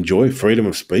kids to enjoy: freedom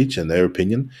of speech and their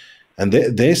opinion. And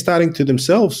they're starting to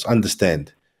themselves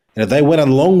understand. You know, they went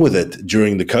along with it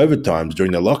during the COVID times,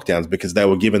 during the lockdowns, because they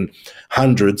were given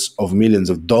hundreds of millions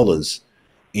of dollars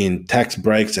in tax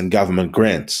breaks and government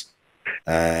grants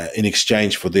in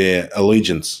exchange for their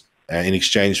allegiance, in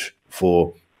exchange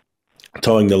for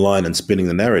towing the line and spinning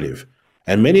the narrative.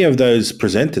 And many of those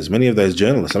presenters, many of those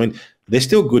journalists, I mean, they're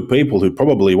still good people who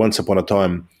probably once upon a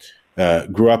time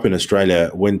grew up in Australia,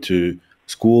 went to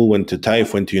school, went to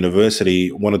TAFE, went to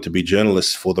university, wanted to be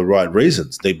journalists for the right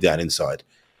reasons deep down inside.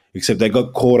 Except they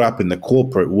got caught up in the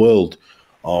corporate world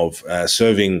of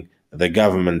serving the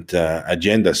government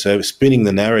agenda, spinning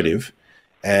the narrative,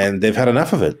 and they've had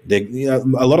enough of it.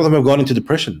 A lot of them have gone into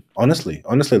depression, honestly.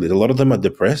 A lot of them are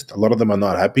depressed. A lot of them are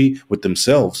not happy with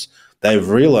themselves. They've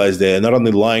realized they're not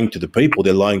only lying to the people,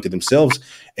 they're lying to themselves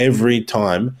every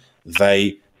time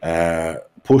they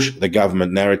push the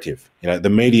government narrative. The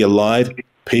media lied,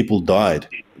 people died,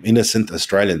 innocent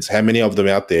Australians. How many of them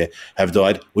out there have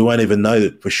died? We won't even know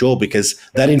that for sure, because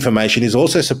that information is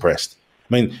also suppressed.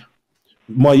 I mean,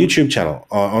 my YouTube channel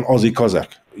on Aussie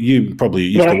Cossack, you probably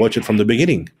used to watch it from the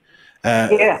beginning.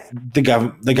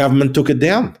 The government took it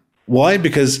down. Why?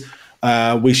 Because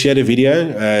we shared a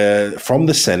video from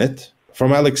the Senate,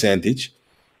 from Alex Antich,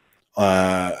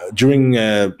 during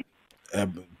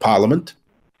Parliament,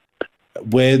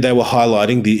 where they were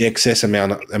highlighting the excess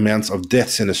amounts of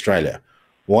deaths in Australia.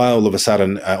 Why all of a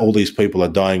sudden all these people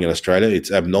are dying in Australia?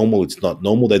 It's abnormal. It's not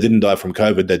normal. They didn't die from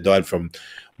COVID. They died from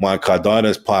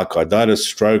myocarditis, pericarditis,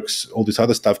 strokes, all this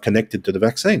other stuff connected to the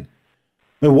vaccine.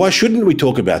 I mean, why shouldn't we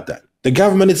talk about that? The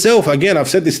government itself, again, I've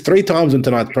said this 3 times in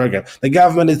tonight's program, the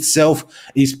government itself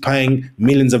is paying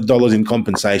millions of dollars in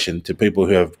compensation to people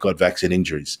who have got vaccine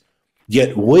injuries.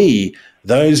 Yet we,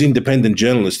 those independent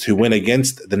journalists who went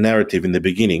against the narrative in the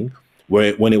beginning,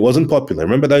 when it wasn't popular,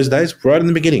 remember those days? Right in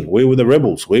the beginning, we were the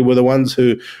rebels. We were the ones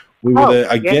who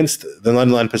against the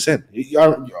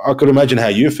 99%. I could imagine how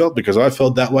you felt, because I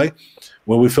felt that way,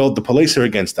 where we felt the police are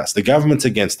against us, the government's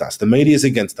against us, the media's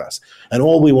against us. And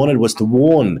all we wanted was to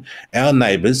warn our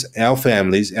neighbours, our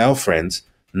families, our friends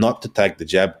not to take the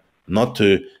jab, not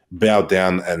to bow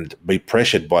down and be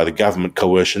pressured by the government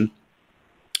coercion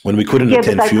when we couldn't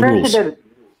attend funerals.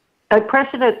 They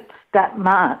pressured it that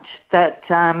much that,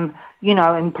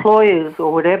 employers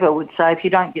or whatever would say, if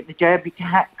you don't get the jab, you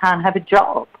can't have a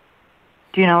job.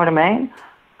 Do you know what I mean?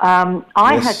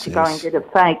 I had to go and get a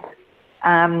fake,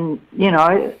 and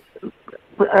I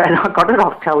got it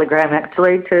off Telegram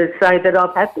actually to say that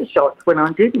I've had the shots when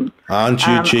I didn't. Aren't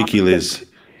you cheeky, Liz,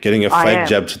 getting a fake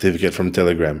jab certificate from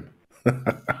Telegram?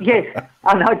 Yes,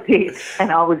 and I did,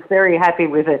 and I was very happy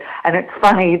with it. And it's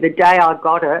funny, the day I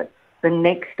got it, the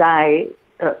next day,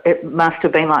 it must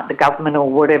have been like the government or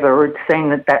whatever had seen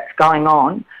that that's going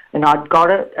on, and I'd got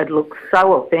it. It looked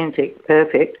so authentic,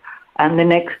 perfect. And the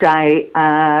next day,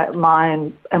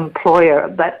 my employer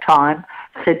at that time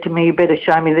said to me, you better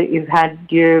show me that you've had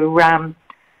your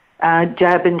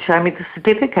jab and show me the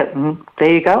certificate. And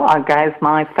there you go. I gave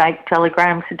my fake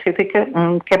Telegram certificate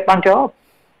and kept my job.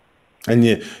 And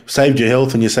you saved your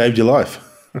health and you saved your life.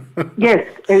 Yes,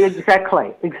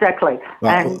 exactly.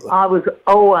 And I was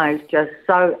always just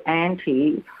so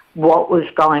anti what was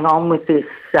going on with this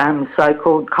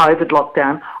so-called COVID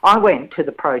lockdown. I went to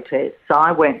the protests, so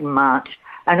I went and marched.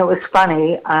 And it was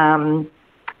funny,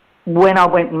 when I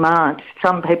went and marched,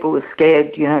 some people were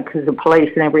scared, because the police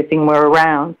and everything were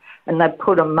around, and they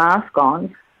put a mask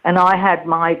on, and I had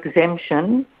my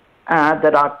exemption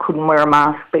that I couldn't wear a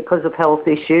mask because of health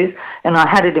issues, and I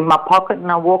had it in my pocket, and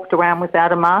I walked around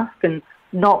without a mask, and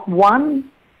not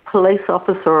one police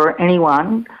officer or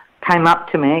anyone came up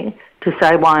to me to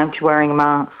say, why aren't you wearing a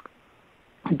mask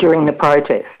during the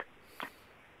protest?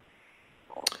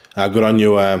 Good on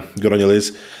you,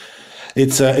 Liz.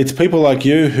 It's people like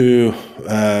you who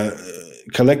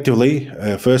collectively,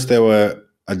 first there were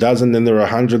a dozen, then there were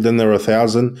 100, then there were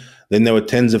 1,000, then there were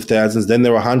tens of thousands, then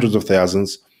there were hundreds of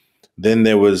thousands. Then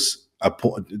there was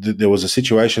a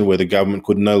situation where the government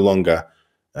could no longer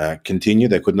continue.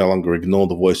 They could no longer ignore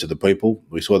the voice of the people.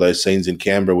 We saw those scenes in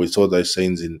Canberra. We saw those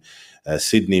scenes in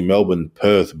Sydney, Melbourne,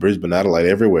 Perth, Brisbane, Adelaide,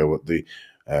 everywhere.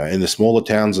 In the smaller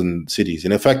towns and cities.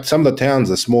 And in fact, some of the towns,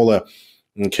 the smaller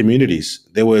communities,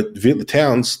 there were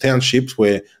townships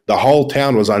where the whole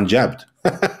town was unjabbed.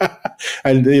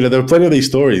 And there were plenty of these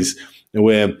stories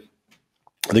where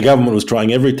the government was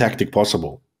trying every tactic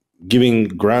possible, giving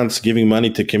grants, giving money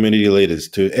to community leaders,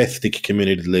 to ethnic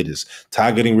community leaders,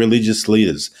 targeting religious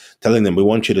leaders, telling them, we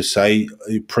want you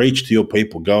to preach to your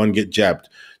people, go and get jabbed,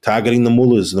 targeting the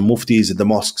mullahs, the muftis at the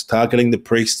mosques, targeting the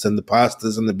priests and the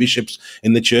pastors and the bishops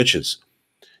in the churches,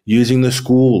 using the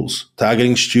schools,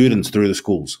 targeting students through the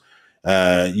schools,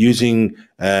 using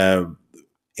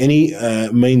any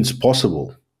means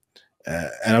possible.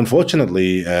 And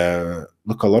unfortunately, a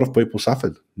lot of people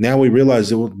suffered. Now we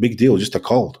realize it was a big deal, just a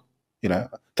cold.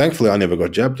 Thankfully I never got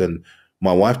jabbed, and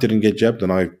my wife didn't get jabbed,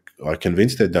 and I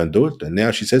convinced her don't do it. And now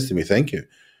she says to me, thank you.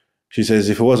 She says,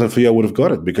 if it wasn't for you, I would have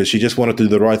got it, because she just wanted to do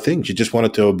the right thing. She just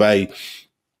wanted to obey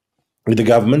the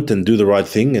government and do the right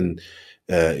thing and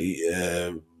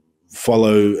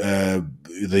follow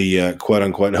the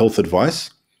quote-unquote health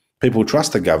advice. People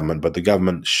trust the government, but the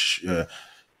government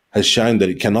has shown that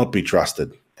it cannot be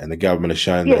trusted, and the government has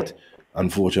shown that,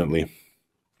 unfortunately,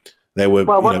 they were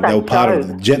they were part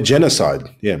of genocide.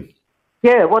 Yeah.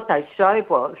 Yeah, what they showed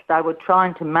was they were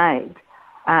trying to make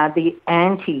the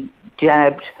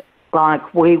anti-jabbed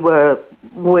like we were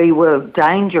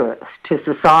dangerous to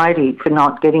society for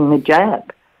not getting the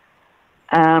jab.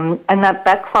 And that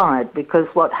backfired, because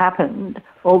what happened,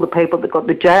 all the people that got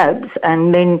the jabs,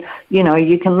 and then,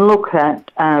 you can look at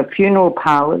funeral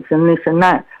parlours and this and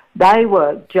that, they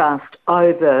were just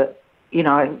overdone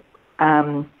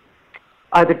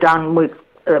with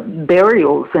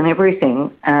burials and everything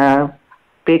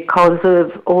because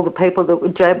of all the people that were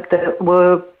jabbed that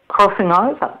were crossing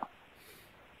over.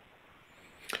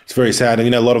 It's very sad.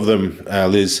 And, a lot of them,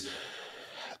 Liz,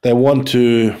 they want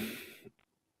to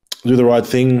do the right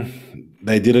thing.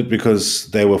 They did it because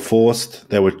they were forced,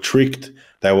 they were tricked,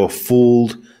 they were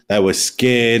fooled, they were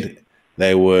scared,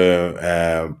 they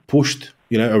were pushed,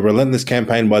 a relentless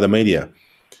campaign by the media.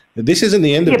 This isn't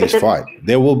the end of this fight.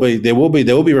 There will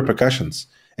be repercussions.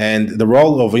 And the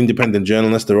role of independent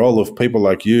journalists, the role of people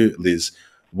like you, Liz,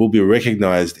 will be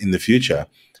recognized in the future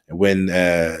when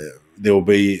there will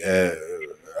be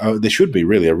there should be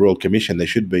really a Royal Commission. There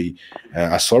should be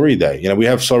a sorry day. We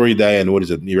have sorry day and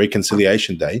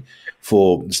reconciliation day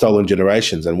for stolen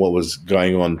generations and what was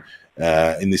going on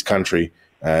in this country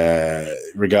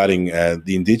regarding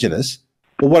the Indigenous.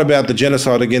 Well, what about the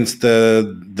genocide against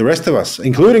the rest of us,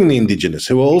 including the Indigenous,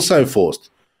 who were also forced?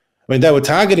 I mean, they were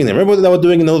targeting them. Remember what they were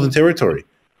doing in Northern Territory?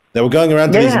 They were going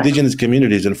around to these Indigenous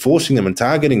communities and forcing them and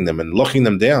targeting them and locking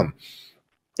them down.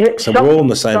 It's so we're all in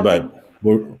the same boat.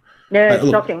 It's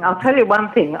shocking. I'll tell you one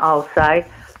thing I'll say.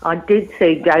 I did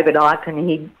see David Icke, and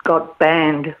he got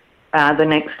banned the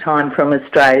next time from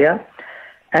Australia.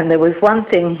 And there was one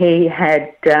thing he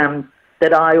had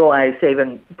that I always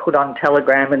even put on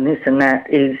Telegram and this and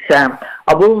that is,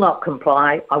 I will not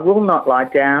comply, I will not lie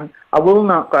down, I will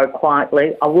not go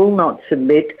quietly, I will not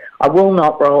submit, I will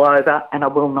not roll over, and I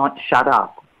will not shut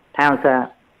up. How's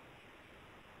that?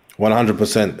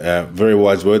 100%. Very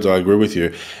wise words. I agree with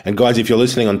you. And guys, if you're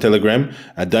listening on Telegram,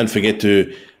 don't forget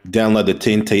to download the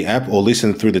TNT app or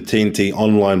listen through the TNT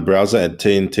online browser at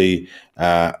TNT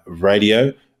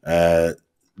Radio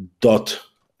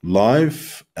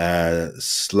 .live /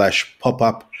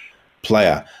 pop-up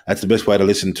player. That's the best way to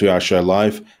listen to our show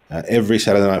live every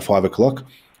Saturday night, 5 o'clock.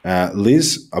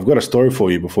 Liz, I've got a story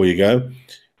for you before you go.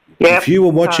 Yep. If you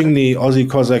were watching the Aussie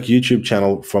Cossack YouTube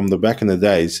channel from the back in the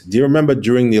days, do you remember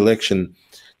during the election, do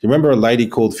you remember a lady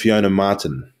called Fiona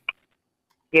Martin?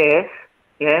 Yes.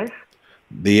 The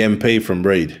MP from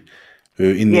Reid,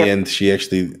 who in the end she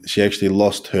actually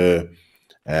lost her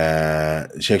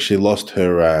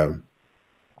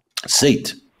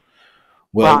seat.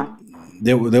 Well,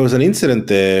 there was an incident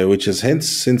there which has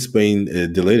since been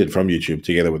deleted from YouTube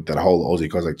together with that whole Aussie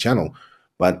Cossack channel.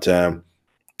 But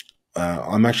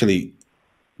I'm actually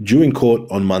due in court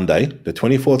on Monday, the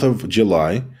 24th of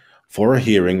July, for a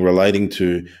hearing relating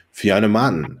to Fiona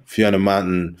Martin. Fiona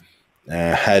Martin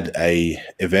had a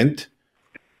event,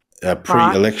 a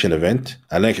pre-election event,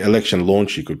 an election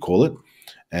launch, you could call it,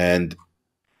 and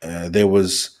there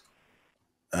was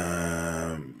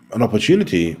an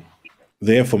opportunity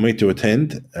there for me to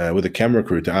attend with a camera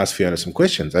crew to ask Fiona some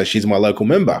questions, as she's my local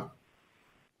member.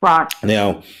 Right.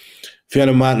 Now,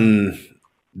 Fiona Martin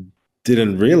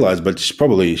didn't realize, but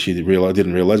didn't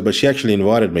realize, but she actually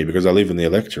invited me, because I live in the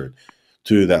electorate,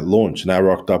 to that launch. And I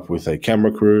rocked up with a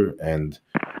camera crew and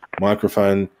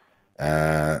microphone.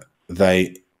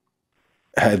 They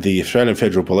had the Australian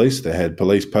Federal Police. They had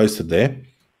police posted there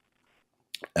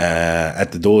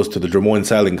at the doors to the Drummoyne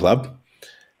Sailing Club.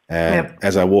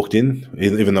 As I walked in,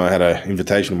 even though I had an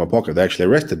invitation in my pocket, they actually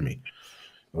arrested me.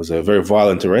 It was a very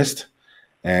violent arrest,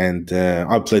 and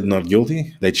I pled not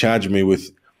guilty. They charged me with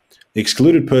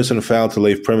excluded person failed to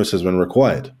leave premises when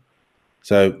required.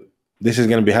 So this is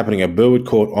going to be happening at Burwood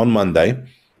Court on Monday.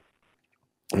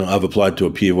 I've applied to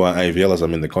appear via AVL as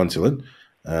I'm in the consulate.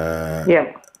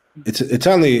 It's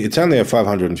only a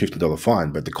 $550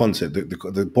 fine, but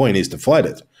the point is to fight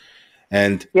it.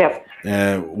 And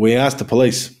we asked the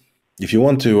police, if you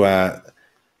want to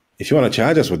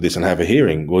charge us with this and have a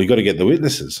hearing, well, you got to get the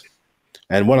witnesses.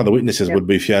 And one of the witnesses would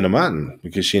be Fiona Martin,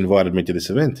 because she invited me to this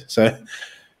event. So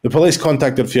the police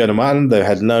contacted Fiona Martin. They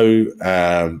had no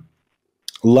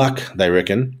luck, they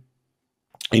reckon,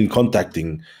 in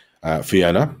contacting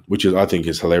Fiona, which I think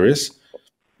is hilarious.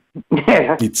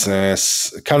 Yeah.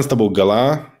 It's Constable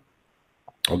Gala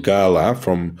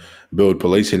from Build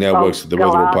Police. He now works at the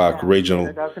Wetherill Park Regional.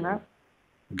 Better, doesn't it?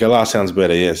 Gala sounds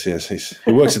better, yes.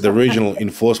 He works at the Regional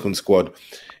Enforcement Squad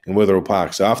in Wetherill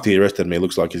Park. So after he arrested me, it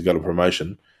looks like he's got a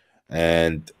promotion.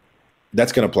 And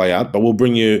that's going to play out. But we'll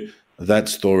bring you that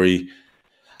story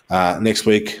next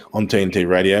week on TNT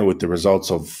Radio with the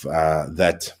results of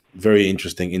that very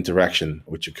interesting interaction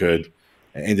which occurred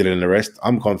and ended in an arrest.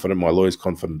 I'm confident, my lawyer's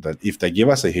confident, that if they give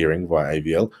us a hearing via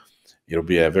AVL, it'll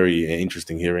be a very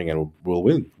interesting hearing and we'll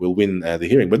win. We'll win the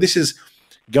hearing. But this is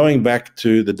going back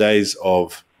to the days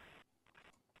of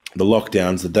the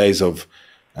lockdowns, the days of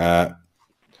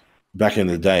back in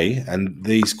the day, and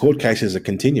these court cases are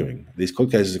continuing.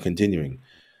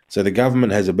 So the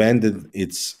government has abandoned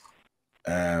its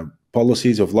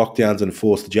policies of lockdowns and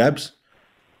forced jabs,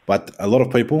 but a lot of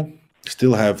people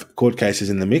still have court cases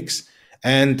in the mix,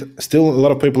 and still a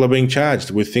lot of people are being charged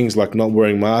with things like not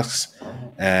wearing masks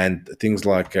and things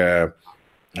like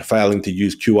failing to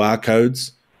use QR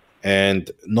codes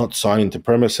and not signing to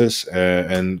premises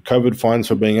and COVID fines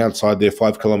for being outside their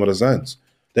 5-kilometre zones.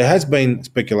 There has been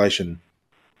speculation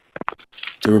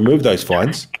to remove those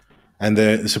fines, and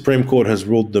the Supreme Court has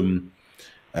ruled them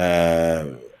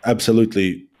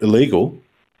absolutely illegal.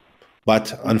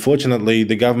 But unfortunately,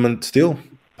 the government still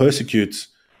persecutes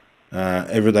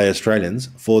everyday Australians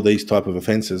for these type of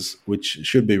offences, which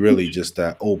should be really just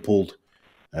all pulled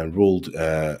and ruled,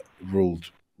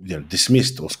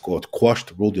 dismissed or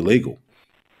quashed, ruled illegal.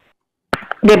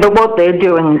 Yeah, but what they're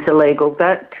doing is illegal.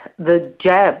 That the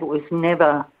jab was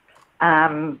never,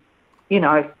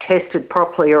 tested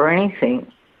properly or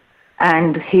anything.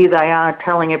 And here they are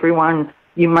telling everyone,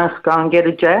 you must go and get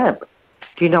a jab.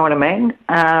 Do you know what I mean?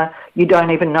 You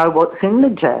don't even know what's in the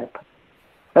jab.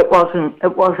 It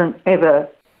wasn't ever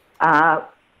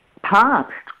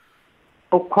passed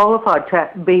or qualified to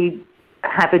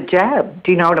have a jab.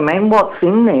 Do you know what I mean? What's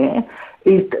in there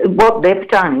is what they've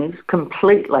done is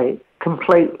completely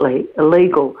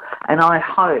illegal. And I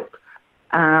hope,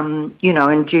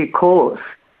 in due course,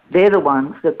 they're the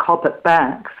ones that cop it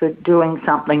back for doing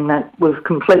something that was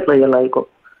completely illegal.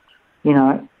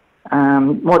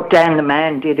 What Dan the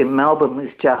Man did in Melbourne was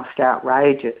just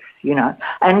outrageous,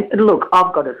 And look,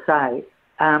 I've got to say,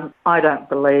 I don't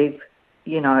believe,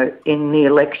 in the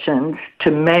elections.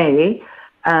 To me,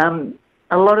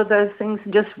 a lot of those things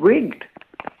are just rigged.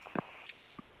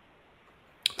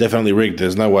 Definitely rigged.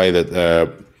 There's no way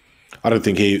that I don't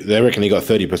think they reckon he got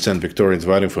 30% Victorians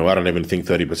voting for him. I don't even think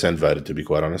 30% voted, to be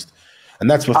quite honest. And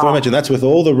that's with, I imagine, that's with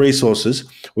all the resources,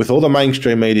 with all the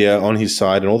mainstream media on his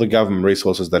side and all the government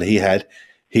resources that he had.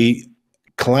 He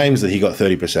claims that he got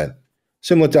 30%.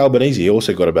 Similar to Albanese, he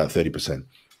also got about 30%.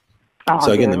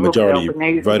 So again, the majority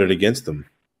voted against them.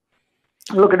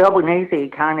 Look at Albanese, he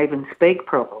can't even speak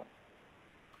properly.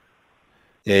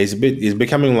 Yeah, he's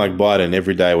becoming like Biden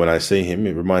every day when I see him.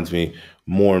 It reminds me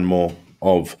more and more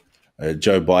of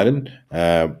Joe Biden.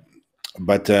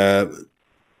 But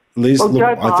Liz,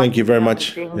 I thank you very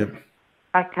much.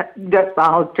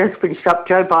 I'll just finish up.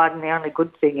 Joe Biden, the only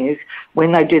good thing is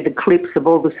when they do the clips of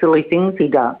all the silly things he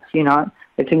does,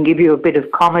 it can give you a bit of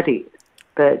comedy.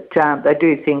 But they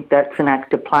do think that's an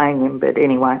actor playing him. But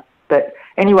anyway,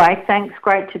 thanks.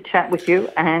 Great to chat with you,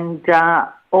 and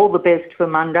all the best for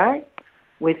Monday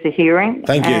with the hearing.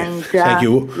 Thank you. And, thank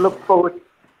you. Look forward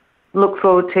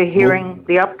to hearing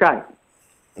the update.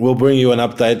 We'll bring you an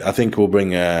update. I think we'll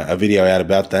bring a video out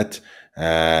about that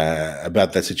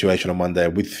situation on Monday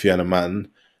with Fiona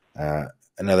Martin.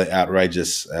 Another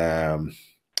outrageous,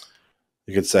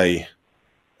 you could say,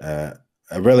 a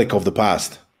relic of the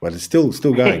past, but it's still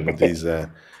going with these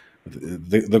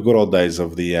the good old days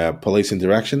of the police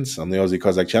interactions on the Aussie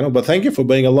Cossack channel. But thank you for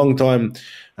being a long-time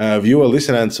viewer,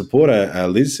 listener, and supporter,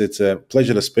 Liz. It's a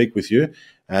pleasure to speak with you,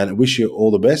 and wish you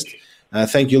all the best.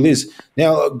 Thank you, Liz.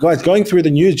 Now, guys, going through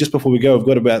the news just before we go, we've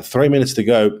got about 3 minutes to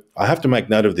go. I have to make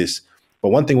note of this, but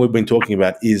one thing we've been talking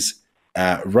about is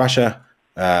Russia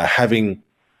having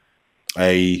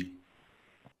a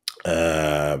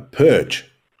purge,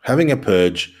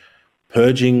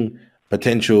 purging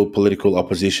potential political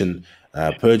opposition,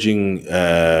 purging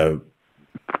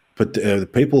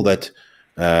people that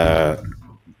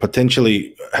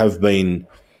potentially have been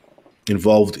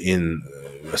involved in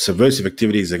subversive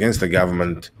activities against the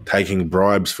government, taking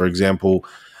bribes, for example.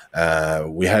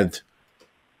 We had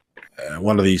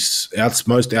one of these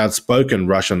most outspoken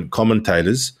Russian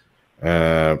commentators,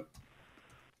 Igor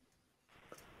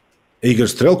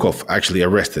Strelkov, actually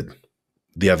arrested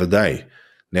the other day.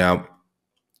 Now,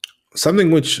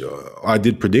 something which I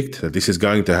did predict that this is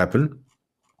going to happen,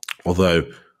 although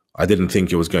I didn't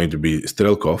think it was going to be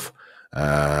Strelkov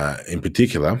in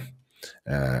particular.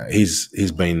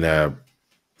 He's been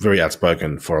very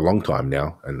outspoken for a long time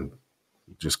now, and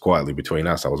just quietly between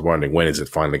us, I was wondering, when is it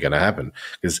finally going to happen?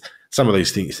 Because some of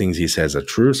these things he says are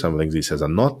true, some of the things he says are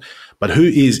not. But who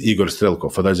is Igor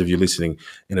Strelkov? For those of you listening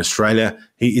in Australia,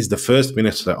 he is the first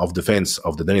Minister of Defence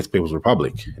of the Donetsk People's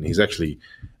Republic, and he's actually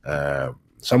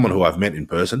someone who I've met in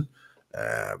person.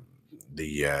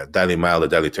 The Daily Mail, the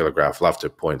Daily Telegraph love to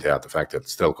point out the fact that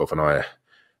Strelkov and I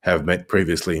have met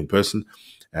previously in person.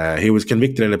 He was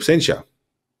convicted in absentia,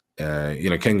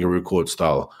 kangaroo court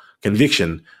style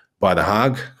conviction by the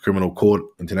Hague Criminal Court,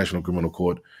 International Criminal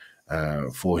Court,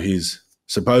 for his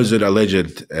supposed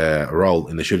alleged role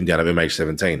in the shooting down of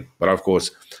MH17. But of course,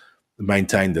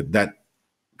 maintained that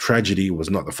tragedy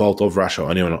was not the fault of Russia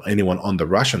or anyone on the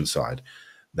Russian side.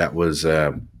 That was,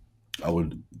 I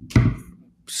would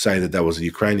say that was a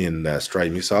Ukrainian stray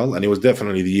missile, and it was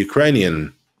definitely the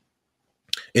Ukrainian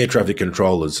air traffic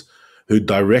controllers who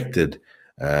directed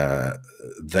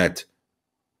that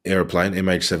airplane,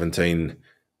 MH17,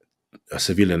 a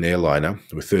civilian airliner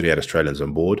with 38 Australians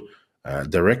on board,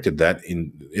 directed that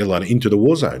airliner into the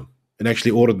war zone and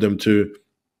actually ordered them to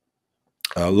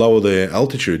lower their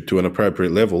altitude to an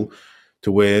appropriate level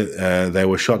to where they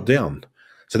were shot down.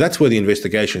 So that's where the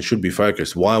investigation should be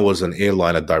focused. Why was an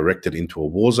airliner directed into a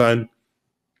war zone?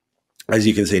 As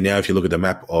you can see now, if you look at the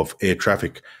map of air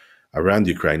traffic around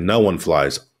Ukraine, no one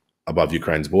flies above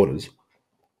Ukraine's borders.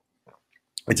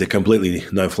 It's a completely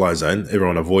no-fly zone.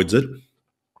 Everyone avoids it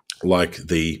like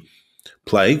the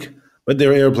plague. But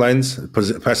there are airplanes,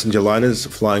 passenger liners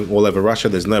flying all over Russia.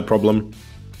 There's no problem.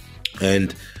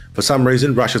 And for some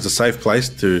reason, Russia's a safe place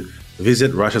to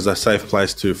visit. Russia's a safe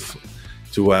place to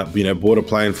board a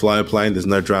plane, fly a plane. There's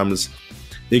no dramas.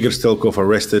 Igor Strelkov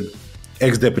arrested.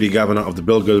 Ex-deputy governor of the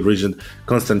Belgorod region,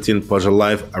 Konstantin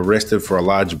Pozhelaev, arrested for a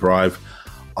large bribe.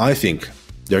 I think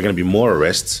there are going to be more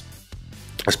arrests,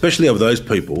 especially of those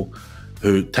people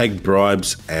who take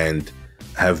bribes and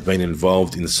have been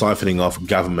involved in siphoning off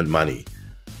government money.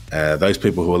 Those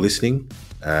people who are listening,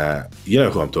 you know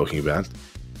who I'm talking about.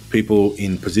 People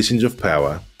in positions of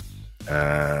power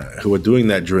who are doing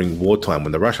that during wartime,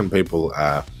 when the Russian people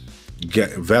are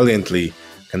valiantly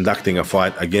conducting a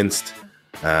fight against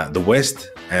the West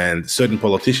and certain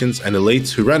politicians and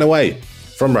elites who ran away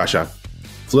from Russia,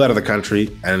 flew out of the country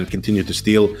and continue to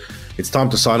steal. It's time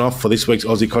to sign off for this week's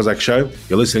Aussie Cossack Show.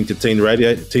 You're listening to TNT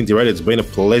Radio. It's been a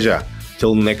pleasure.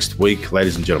 Till next week,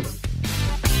 ladies and gentlemen.